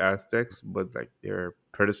with the Aztecs, but like their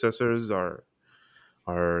predecessors are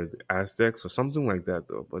the Aztecs or something like that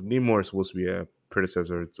though. But Namor is supposed to be a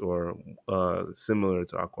predecessor or similar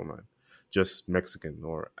to Aquaman, just Mexican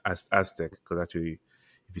or Aztec. Because actually,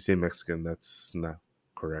 if you say Mexican, that's not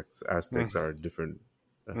correct. Aztecs are different,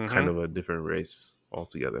 kind Mm-hmm. of a different race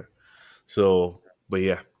altogether. So, but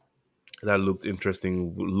yeah, that looked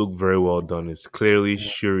interesting. Looked very well done. It's clearly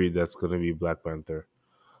Shuri that's going to be Black Panther.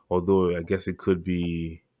 Although I guess it could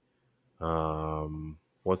be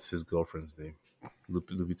what's his girlfriend's name?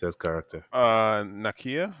 Lupita's character,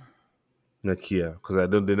 Nakia. Nakia, because I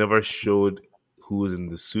don't. They never showed who was in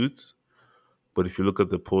the suits, but if you look at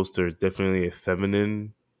the poster, it's definitely a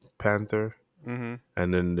feminine panther. Mm-hmm.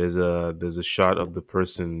 And then there's a shot of the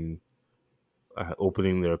person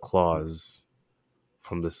opening their claws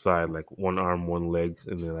from the side, like one arm, one leg,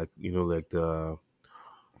 and then like like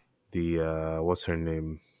the what's her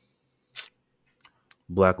name,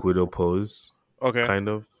 Black Widow pose, Okay. kind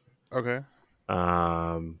of. Okay.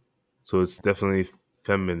 Um, so it's definitely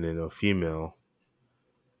feminine or female,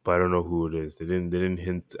 but I don't know who it is. They didn't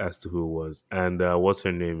hint as to who it was. And what's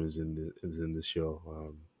her name is in the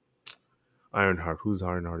show. Ironheart. Who's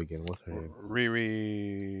Ironheart again? What's her name?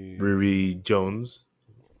 Riri. Riri Jones.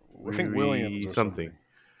 I think Williams Riri or something. something.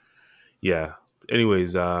 Yeah.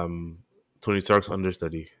 Anyways, Tony Stark's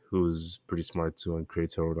understudy, who's pretty smart too, and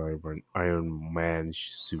creates her own Iron Man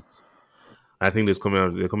suit. I think they're coming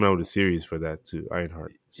out with a series for that too.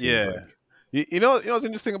 Ironheart seems Yeah. like. You know what's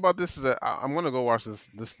interesting about this is that I'm gonna go watch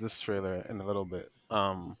this trailer in a little bit.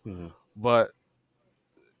 Mhm. But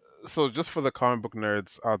so just for the comic book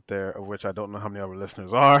nerds out there, of which I don't know how many of our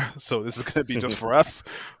listeners are, so this is gonna be just for us.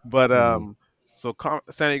 But Mhm. so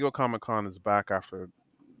San Diego Comic Con is back after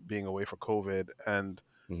being away for COVID, and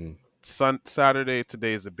Mhm. Saturday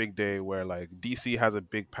today is a big day where like DC has a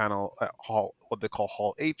big panel at Hall, what they call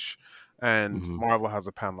Hall H, and Mhm. Marvel has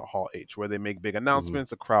a panel at Hall H where they make big Mhm. announcements.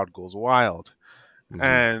 The crowd goes wild, Mhm.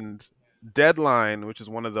 and Deadline, which is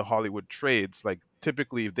one of the Hollywood trades, like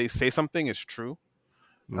typically if they say something, it's true.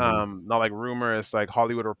 Mhm. Not like rumor. It's like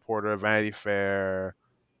Hollywood Reporter, Vanity Fair,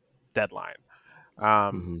 Deadline.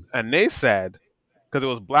 Mhm. And they said because it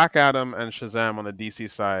was Black Adam and Shazam on the DC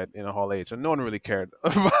side in a Hall H, and no one really cared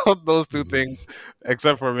about those two Mhm. things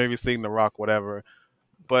except for maybe seeing The Rock, whatever.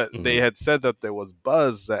 But they Mhm. had said that there was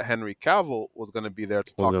buzz that Henry Cavill was going to be there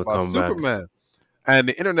to Was talk gonna about come back. Superman, and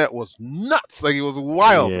the internet was nuts. Like it was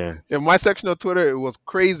wild. Yeah. In my section of Twitter, it was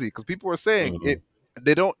crazy because people were saying it. Mhm.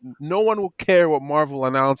 They don't. No one will care what Marvel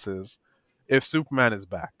announces if Superman is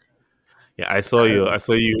back. Yeah, I saw you. And I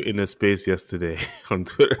saw you in a space yesterday on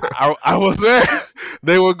Twitter. I was there.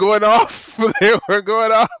 They were going off. They were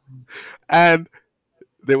going off, and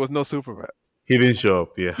there was no Superman. He didn't show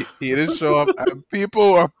up. Yeah. He didn't show up, and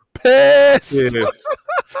people were pissed. Yes.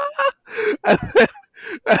 and, then,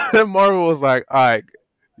 and then Marvel was like, "All right,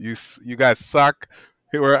 you guys suck."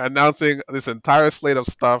 They were announcing this entire slate of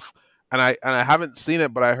stuff, and I haven't seen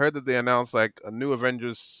it, but I heard that they announced like a new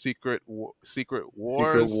Avengers Secret Secret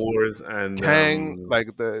Wars, Wars and Kang,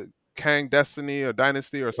 like the Kang Destiny or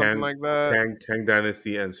Dynasty or something Kang, like that. Kang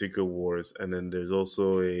Dynasty and Secret Wars, and then there's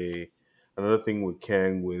also another thing with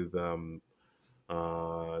Kang with Ant-Man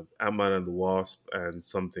and the Wasp and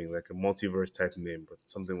something like a multiverse type name, but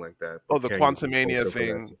something like that. Oh, But the Kang is the Quantumania poster for that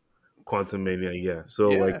thing. too. Quantum Mania, yeah. So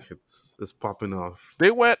Yeah. like it's popping off. They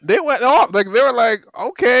went off like they were like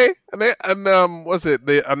okay, and was it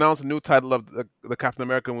they announced a new title of the Captain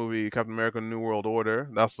America movie, Captain America: New World Order.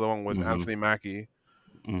 That's the one with Hmm. Anthony Mackie,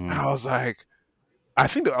 and Hmm. I was like, I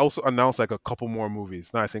think they also announced like a couple more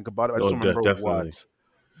movies. Now I think about it, I just Oh, don't remember definitely. what.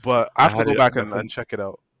 But I I have to had go it. back and check it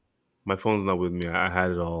out. My phone's not with me. I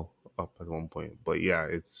had it all up at one point, but yeah,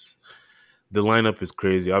 it's the lineup is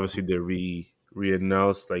crazy. Obviously, they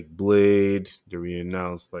re-announced like Blade. They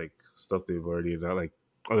re-announced like stuff they've already announced, like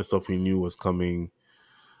other stuff we knew was coming.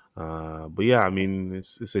 But yeah, I mean,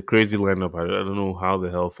 it's a crazy lineup. I don't know how the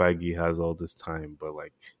hell Feige has all this time, but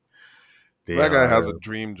like they That guy has a are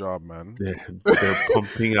dream job, man. they're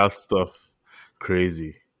pumping out stuff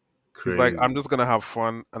crazy, He's like, I'm crazy. just gonna have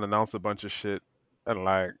fun and announce a bunch of shit, and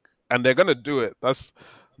like, and they're gonna do it. That's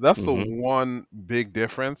the Hmm. one big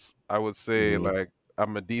difference. I would say, Hmm. like,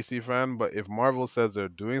 I'm a DC fan, but if Marvel says they're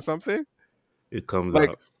doing something, It comes like,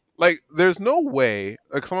 out. there's no way.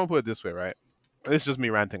 Like, someone put it this way, right? It's just me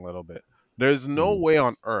ranting a little bit. There's no Hmm. way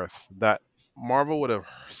on earth that Marvel would have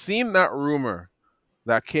seen that rumor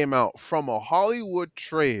that came out from a Hollywood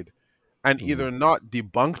trade and Hmm. either not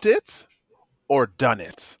debunked it or done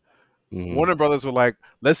it. Hmm. Warner Brothers were like,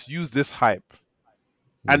 let's use this hype.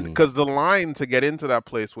 And Hmm. because the line to get into that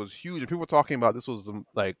place was huge, and people were talking about this was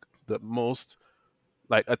like the most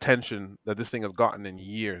like attention that this thing has gotten in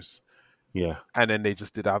years, Yeah. and then they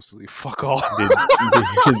just did absolutely fuck all. They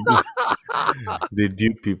they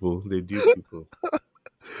dupe people. They dupe people.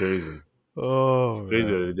 It's crazy. It's Oh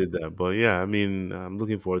crazy man, that they did that. But yeah, I mean, I'm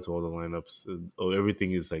looking forward to all the lineups. Oh,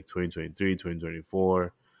 everything is like 2023,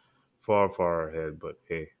 2024, far, far ahead. But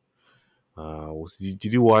hey,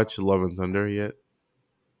 did you watch Love and Thunder yet?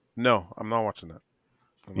 no, I'm not watching that.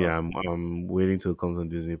 I'm not. Yeah, I'm waiting till it comes on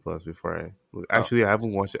Disney Plus before I. Oh, Actually, I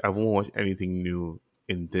haven't watched it. I haven't watched anything new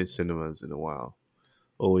in this cinemas in a while.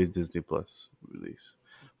 Always Disney Plus release.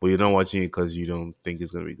 But you're not watching it because you don't think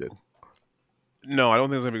it's gonna be good. no, I don't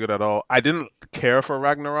think it's gonna be good at all. I didn't care for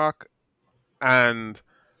Ragnarok, and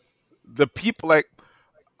the people like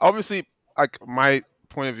obviously like my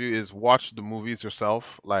point of view is watch the movies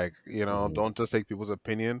yourself, like, Hmm. don't just take people's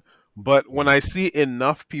opinion. But when Hmm. I see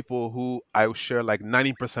enough people who I share like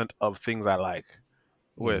 90% of things I like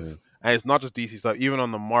Hmm. with, and it's not just DC stuff, even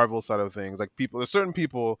on the Marvel side of things, like people, there's certain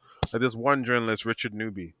people, like this one journalist Richard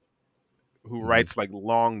Newby who Hmm. writes like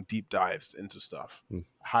long deep dives into stuff.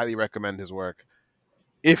 Highly recommend his work.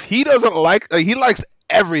 If he doesn't like he likes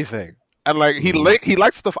everything, and like Hmm. he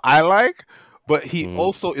likes stuff I like, but he Hmm.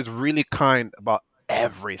 also is really kind about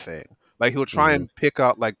everything. Like he'll try Hmm. and pick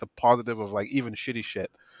out like the positive of like even shitty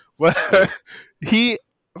shit. But Yeah. he,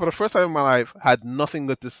 for the first time in my life, had nothing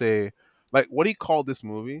good to say. Like what he called this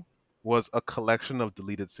movie was a collection of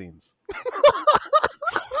deleted scenes.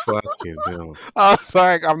 Fucking hell. I was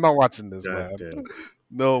like, I'm not watching this, God man. damn.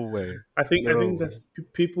 No way. I think No way. that's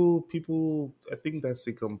people. I think that's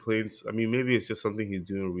the complaints. I mean, maybe it's just something he's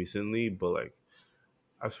doing recently, but like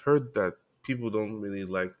I've heard that people don't really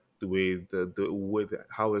like the way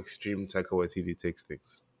how extreme Taika Waititi takes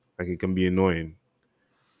things. Like it can be annoying,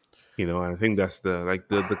 And I think that's the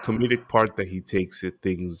comedic part that he takes it.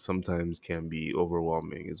 Things sometimes can be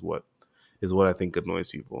overwhelming. Is what I think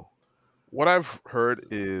annoys people. What I've heard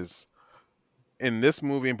is in this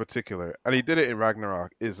movie in particular, and he did it in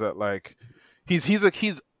Ragnarok, is that like he's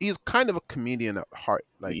kind of a comedian at heart.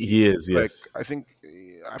 Like He is, like yes. I think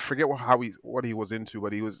I forget what he was into,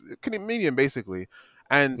 but he was a comedian basically,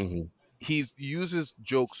 and Hmm. he uses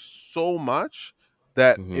jokes so much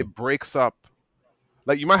that Hmm. it breaks up.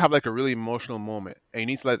 Like you might have like a really emotional moment, and you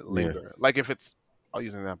need to let it Yeah. linger. Like if it's, I'll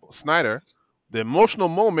use an example, Snyder, the emotional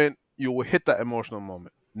moment you will hit that emotional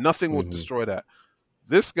moment. Nothing will Hmm. destroy that.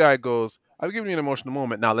 This guy goes, I've given you an emotional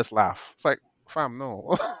moment. Now let's laugh. It's like, fam,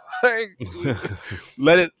 no. Like,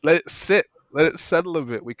 let it sit. Let it settle a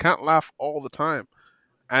bit. We can't laugh all the time.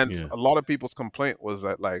 And Yeah. a lot of people's complaint was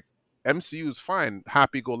that like MCU is fine,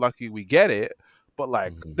 happy go lucky, we get it, but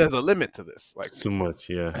like Hmm. there's a limit to this. Like, It's too much.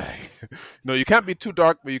 Yeah. no, you can't be too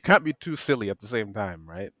dark, but you can't be too silly at the same time,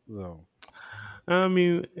 right? So I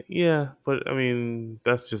mean, yeah, but I mean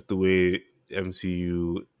that's just the way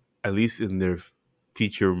MCU, at least in their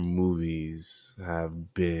feature movies,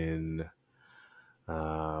 have been.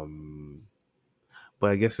 Um,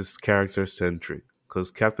 but I guess it's character centric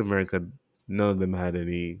because Captain America, none of them had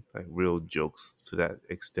any like real jokes to that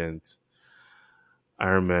extent.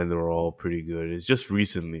 Iron Man, they were all pretty good. It's just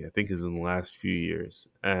recently, I think, it's in the last few years,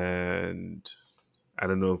 and I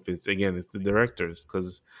don't know if it's the directors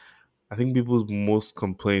because I think people's most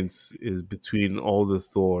complaints is between all the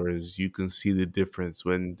Thors. You can see the difference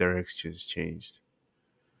when directions changed,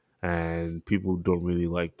 and people don't really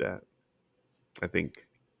like that. I think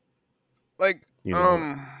like you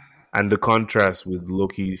know, and the contrast with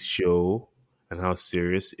Loki's show and how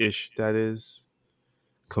serious-ish that is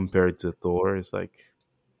compared to Thor is like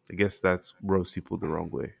I guess that's rubs people the wrong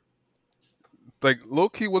way. Like low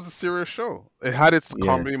key was a serious show. It had its Yeah,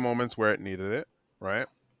 comedy moments where it needed it, right?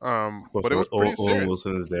 of course, But it was pretty Owen serious.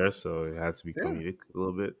 Wilson is there, so it had to be Yeah, comedic a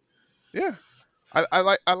little bit. yeah.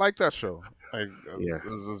 I like that show. Like Yeah,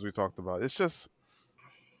 as we talked about, it's just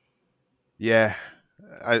yeah.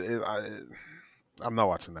 I, I I'm not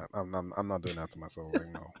watching that. I'm not doing that to myself. Like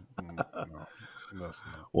no, no, no.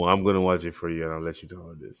 well, I'm gonna watch it for you, and I'll let you know how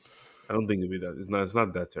it is. I don't think it'll be that. It's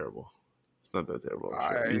not that terrible. It's not that terrible.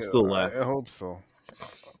 I'm sure you still I laugh. hope so.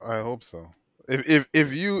 I hope so.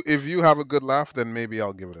 If you have a good laugh, then maybe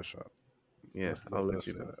I'll give it a shot. Yeah, I'll let Let's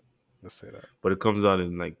you say know. that. Let's say that. But it comes out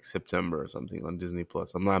in like September or something on Disney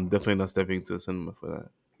Plus. I'm definitely not stepping to the cinema for that.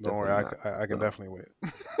 Don't worry, Definitely not. I can So, definitely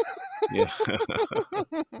yeah.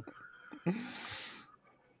 wait.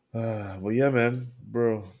 But yeah, man,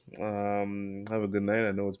 bro. Have a good night.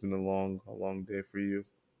 I know it's been a long day for you.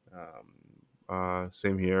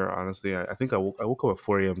 Same here. Honestly, I think I woke up at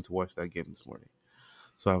 4 a.m. to watch that game this morning.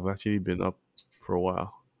 So I've actually been up for a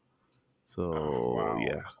while. So Wow,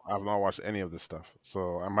 yeah. I've not watched any of this stuff,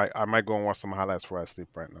 so I might go and watch some highlights before I sleep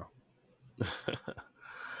right now.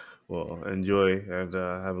 Well, enjoy and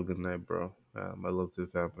have a good night, bro. My love to the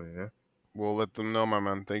family. Yeah. We'll let them know, my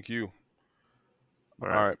man. Thank you. All All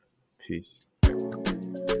right. right. Peace.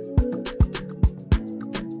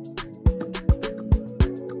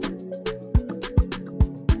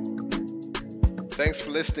 Thanks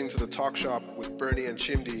for listening to the Talk Shop with Bernie and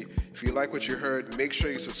Chimdi. If you like what you heard, make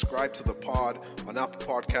sure you subscribe to the pod on Apple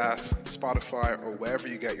Podcasts, Spotify, or wherever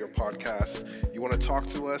you get your podcasts. You want to talk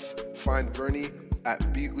to us? Find Bernie at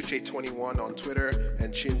buche21 on Twitter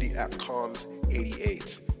and Chimdi at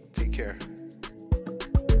comms88. Take care.